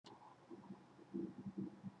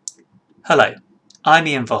Hello, I'm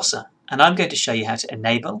Ian Vosser, and I'm going to show you how to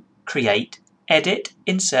enable, create, edit,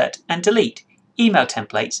 insert and delete email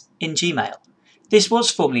templates in Gmail. This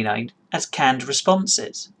was formerly known as canned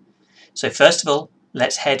responses. So first of all,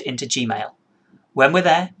 let's head into Gmail. When we're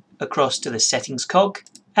there, across to the settings cog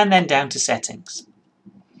and then down to settings.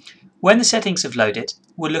 When the settings have loaded,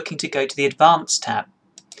 we're looking to go to the advanced tab.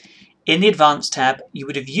 In the advanced tab, you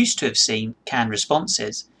would have used to have seen canned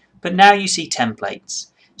responses, but now you see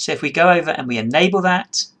templates. So if we go over and we enable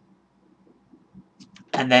that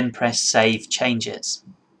and then press Save Changes.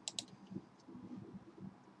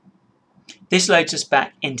 This loads us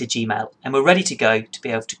back into Gmail and we're ready to go to be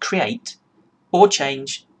able to create or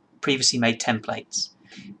change previously made templates.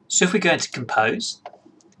 So if we go into Compose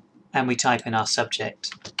and we type in our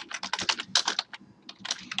subject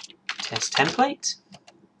test template,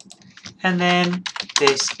 and then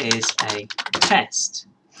this is a test.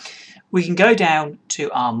 We can go down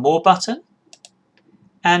to our More button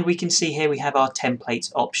and we can see here we have our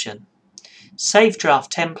templates option. Save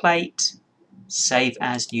draft template, save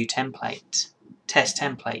as new template, test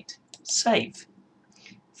template, save.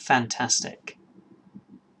 Fantastic.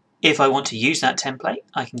 If I want to use that template,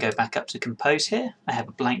 I can go back up to Compose here. I have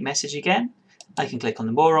a blank message again. I can click on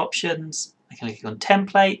the More options, I can click on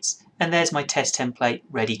Templates, and there's my test template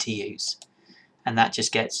ready to use. And that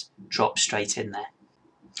just gets dropped straight in there.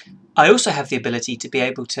 I also have the ability to be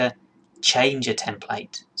able to change a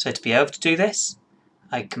template. So to be able to do this,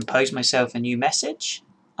 I compose myself a new message.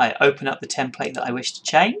 I open up the template that I wish to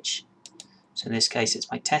change. So in this case,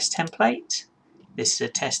 it's my test template. This is a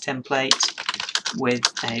test template with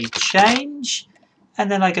a change. And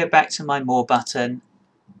then I go back to my More button,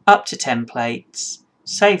 up to Templates,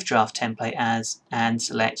 Save Draft Template As, and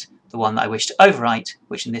select the one that I wish to overwrite,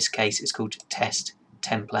 which in this case is called Test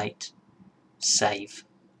Template. Save.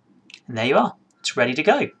 And there you are. It's ready to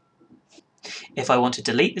go. If I want to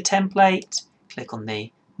delete the template, click on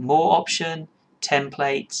the More option,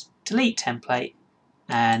 Template, Delete Template,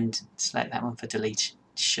 and select that one for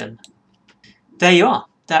deletion. There you are.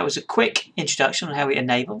 That was a quick introduction on how we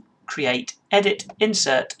enable, create, edit,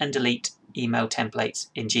 insert, and delete email templates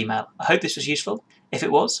in Gmail. I hope this was useful. If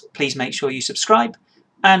it was, please make sure you subscribe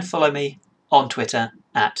and follow me on Twitter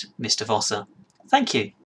at Mr. Vosser. Thank you.